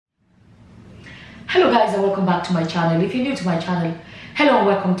Hello guys and welcome back to my channel. If you're new to my channel, hello and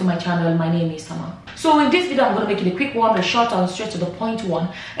welcome to my channel. My name is Somma. So in this video I'm going to make it a quick one, a short and straight to the point one.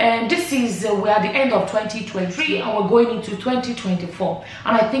 And this is we're at the end of 2023 and we're going into 2024,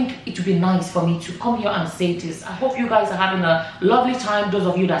 and I think it would be nice for me to come here and say this. I hope you guys are having a lovely time. Those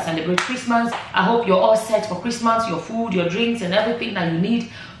of you that celebrate Christmas, I hope you're all set for Christmas, your food, your drinks and everything that you need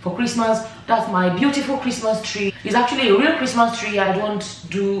for Christmas. That's my beautiful Christmas tree. It's actually a real Christmas tree. I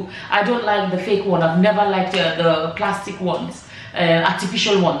don't like the fake one. I've never liked the plastic ones,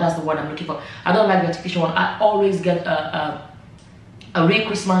 artificial one. That's the word I'm looking for. I don't like the artificial one. I always get a real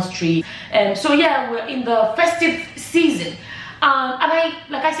Christmas tree. So yeah, we're in the festive season, and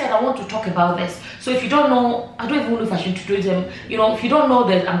like I said, I want to talk about this. So if you don't know, I don't even know if I should introduce them. You know, if you don't know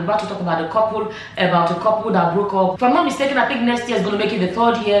that I'm about to talk about a couple that broke up. If I'm not mistaken, I think next year is going to make it the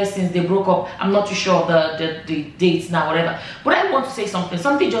 3rd year since they broke up. I'm not too sure of the dates now, whatever. But I want to say something.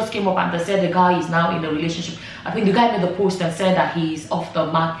 Something just came up and they said the guy is now in a relationship. I think the guy made the post and said that he's off the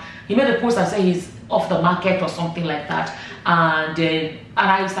market. He made a post and said he's off the market or something like that. And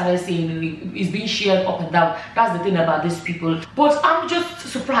I started saying it's being shared up and down. That's the thing about these people. But I'm just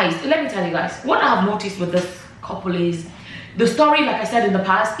surprised. Let me tell you guys, what I have noticed with this couple is the story, like I said in the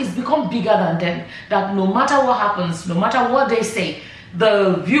past, is become bigger than them. That no matter what happens, no matter what they say,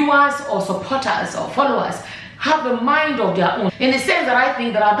 the viewers or supporters or followers have a mind of their own. In the sense that I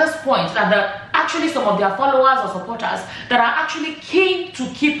think that at this point, that actually some of their followers or supporters that are actually keen to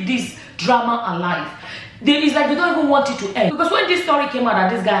keep this drama alive. It's like they don't even want it to end. Because when this story came out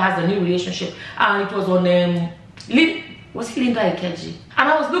that this guy has a new relationship, and it was on was it Linda Ikeji? And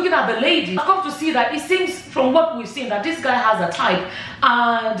I was looking at the lady. I come to see that it seems from what we've seen that this guy has a type,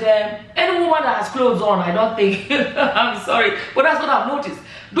 and any woman that has clothes on, I don't think I'm sorry, but that's what I've noticed.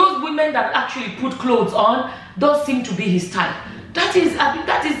 Those women that actually put clothes on don't seem to be his type. That is,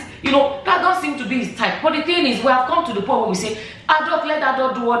 you know, that does seem to be his type. But the thing is, we have come to the point where we say, adult, let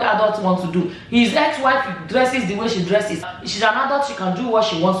adult do what adults want to do. His ex-wife dresses the way she dresses. She's an adult, she can do what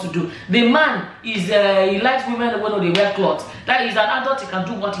she wants to do. The man is, he likes women when they wear clothes. That is an adult, he can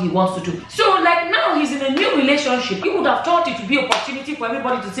do what he wants to do. So like now he's in a new relationship. He would have thought it would be an opportunity for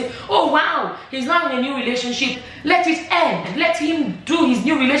everybody to say, oh wow, he's now in a new relationship. Let it end. Let him do his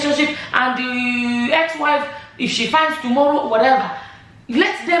new relationship, and the ex-wife, if she finds tomorrow, whatever,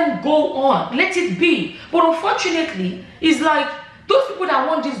 let them go on, let it be. But unfortunately, it's like those people that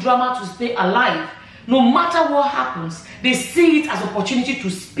want this drama to stay alive, no matter what happens, they see it as an opportunity to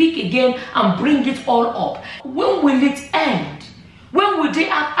speak again and bring it all up. When will it end? When will they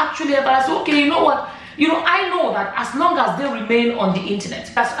actually ever say, okay, you know what? You know, I know that as long as they remain on the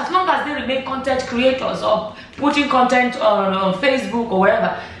internet, as long as they remain content creators or putting content on Facebook or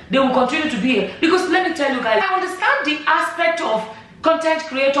wherever, they will continue to be here. Because let me tell you guys, I understand the aspect of content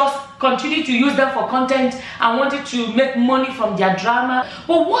creators continue to use them for content and wanted to make money from their drama.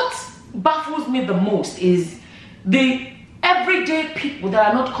 But what baffles me the most is the everyday people that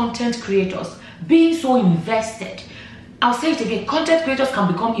are not content creators being so invested. I'll say it again, content creators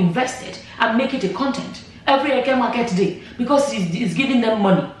can become invested and make it a content every Eke Market day because it's giving them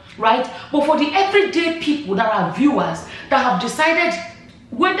money, right? But for the everyday people that are viewers that have decided,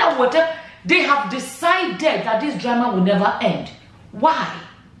 whatever, they have decided that this drama will never end. Why?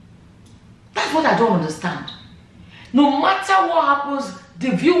 That's what I don't understand. No matter what happens,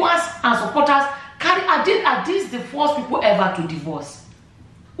 the viewers and supporters are these the first people ever to divorce?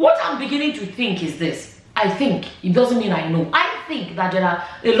 What I'm beginning to think is this. I think, it doesn't mean I know. I think that there are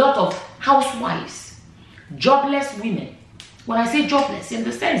a lot of housewives, jobless women. When I say jobless, in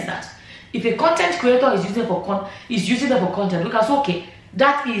the sense that if a content creator is using them for content, because okay,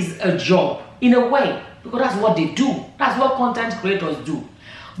 that is a job in a way, because that's what they do. That's what content creators do.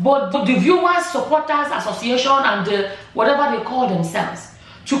 But the viewers, supporters, association, and whatever they call themselves,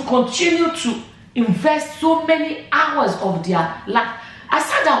 to continue to invest so many hours of their life. I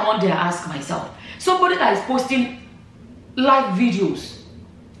sat down one day and asked myself, somebody that is posting live videos,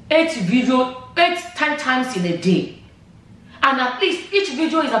 10 times in a day, and at least each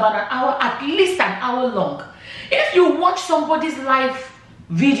video is about an hour, at least an hour long. If you watch somebody's live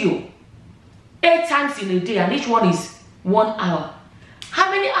video 8 times in a day and each one is 1 hour, how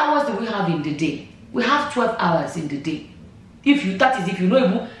many hours do we have in the day? We have 12 hours in the day. If you're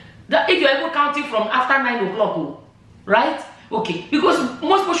able counting from after 9 o'clock, right? Okay, because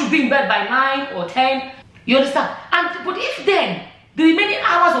most people should be in bed by 9 or 10. You understand? But if then the remaining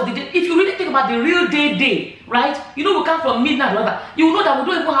hours of the day, if you really think about the real day, right? You know, we come from midnight, whatever. You know that we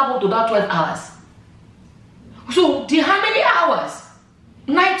don't even have up to that 12 hours. So how many hours?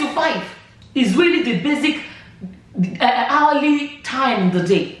 9 to 5 is really the basic hourly time in the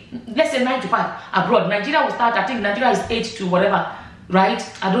day. let's say 9 to 5 abroad. Nigeria will start, I think Nigeria is 8 to whatever, right?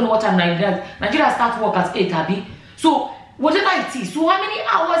 I don't know what time Nigeria starts work at 8, Abby. So whatever it is, so how many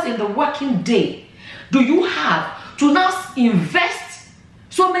hours in the working day do you have to now invest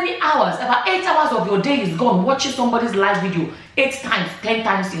so many hours? About 8 hours of your day is gone watching somebody's live video 8 times, 10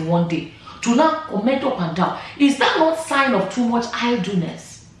 times in one day. To now comment up and down. Is that not sign of too much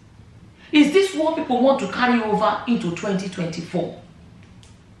idleness? Is this what people want to carry over into 2024?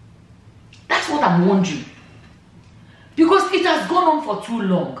 That's what I'm wondering. Because it has gone on for too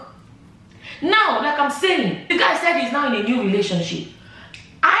long. Now, like I'm saying, the guy said he's now in a new relationship.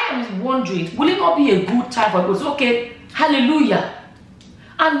 I am wondering, will it not be a good time for us? Okay, hallelujah.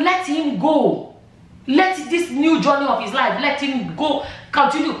 And let him go. Let this new journey of his life, let him go,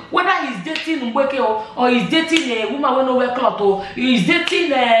 continue. Whether he's dating Mbweke or he's dating a woman who no wear cloth, or he's dating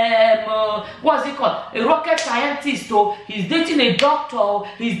what's it called? A rocket scientist, or he's dating a doctor, or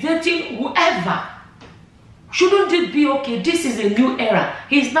he's dating whoever. Shouldn't it be okay? This is a new era.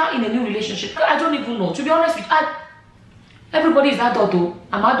 He's now in a new relationship. I don't even know. To be honest with you, everybody is adult. Oh.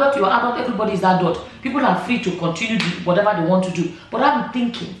 I'm adult, you're adult, everybody is adult. People are free to continue whatever they want to do. But I'm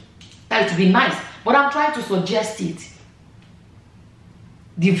thinking that it would be nice. But I'm trying to suggest it.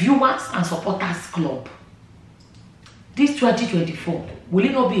 The Viewers and Supporters Club. This 2024, will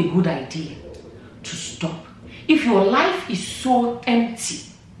it not be a good idea to stop? If your life is so empty,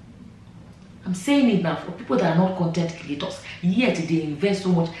 I'm saying it now for people that are not content creators, yet they invest so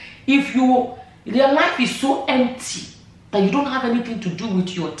much. If their life is so empty that you don't have anything to do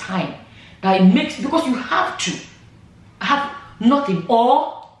with your time, that it makes, because you have to have nothing,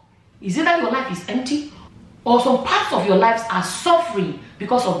 or is it that your life is empty, or some parts of your lives are suffering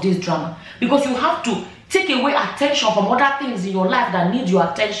because of this drama? Because you have to take away attention from other things in your life that need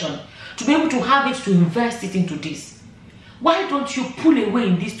your attention to be able to have it, to invest it into this. Why don't you pull away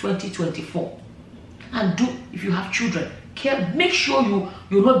in this 2024 and do, if you have children, care, make sure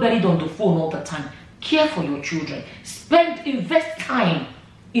you're not buried on the phone all the time. Care for your children. Invest time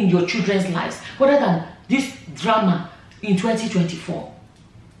in your children's lives rather than this drama in 2024.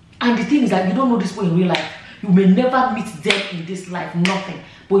 And the thing is that you don't know this people in real life. You may never meet them in this life, nothing.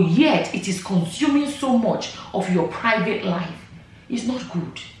 But yet, it is consuming so much of your private life. It's not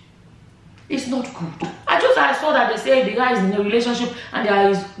good. It's not good. I saw that they say the guy is in a relationship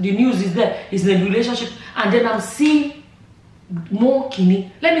and the news is there, he's in a relationship. And then I'm seeing more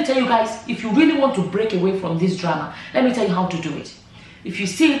Kini. Let me tell you guys, if you really want to break away from this drama, let me tell you how to do it. If you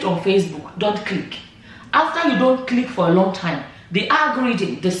see it on Facebook, don't click. After you don't click for a long time, the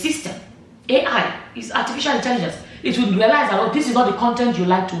algorithm, the system, AI, is artificial intelligence. It will realize that, oh, this is not the content you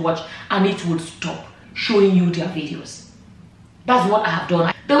like to watch, and it will stop showing you their videos. That's what I have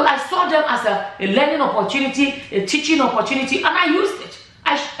done. I saw them as a learning opportunity, a teaching opportunity, and I used it.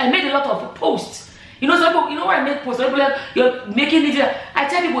 I made a lot of posts. You know, some people, you know when I make posts, you're making videos. I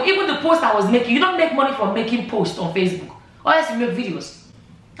tell people, even the post I was making, you don't make money from making posts on Facebook, or else you make videos.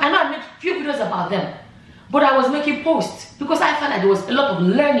 I know I made a few videos about them, but I was making posts because I felt like there was a lot of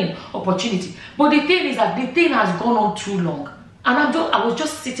learning opportunity. But the thing is that the thing has gone on too long. And I was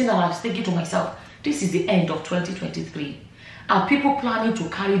just sitting and I was thinking to myself, this is the end of 2023. Are people planning to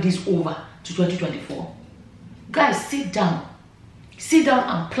carry this over to 2024? Guys, sit down. Sit down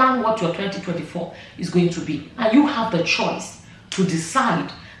and plan what your 2024 is going to be. And you have the choice to decide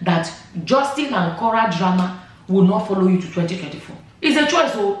that Justin and Korra drama will not follow you to 2024. It's a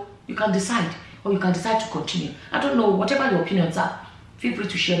choice, so you can decide. Or you can decide to continue. I don't know, whatever your opinions are, feel free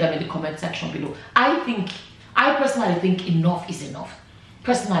to share them in the comment section below. I personally think enough is enough.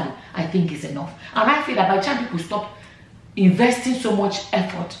 Personally, I think it's enough. And I feel that by the time people stop investing so much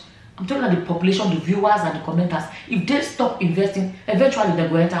effort, I'm talking about the population, the viewers and the commenters, if they stop investing, eventually they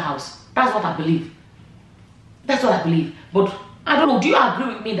will enter house. That's what I believe. That's what I believe. But I don't know, do you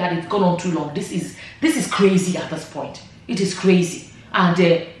agree with me that it's gone on too long? This is crazy at this point. It is crazy. And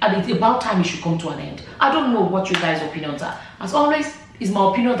it's about time it should come to an end. I don't know what you guys' opinions are. As always, it's my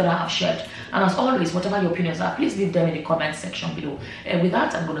opinion that I have shared. And as always, whatever your opinions are, please leave them in the comment section below. And with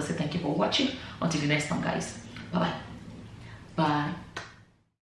that, I'm going to say thank you for watching. Until the next time, guys. Bye-bye. Bye.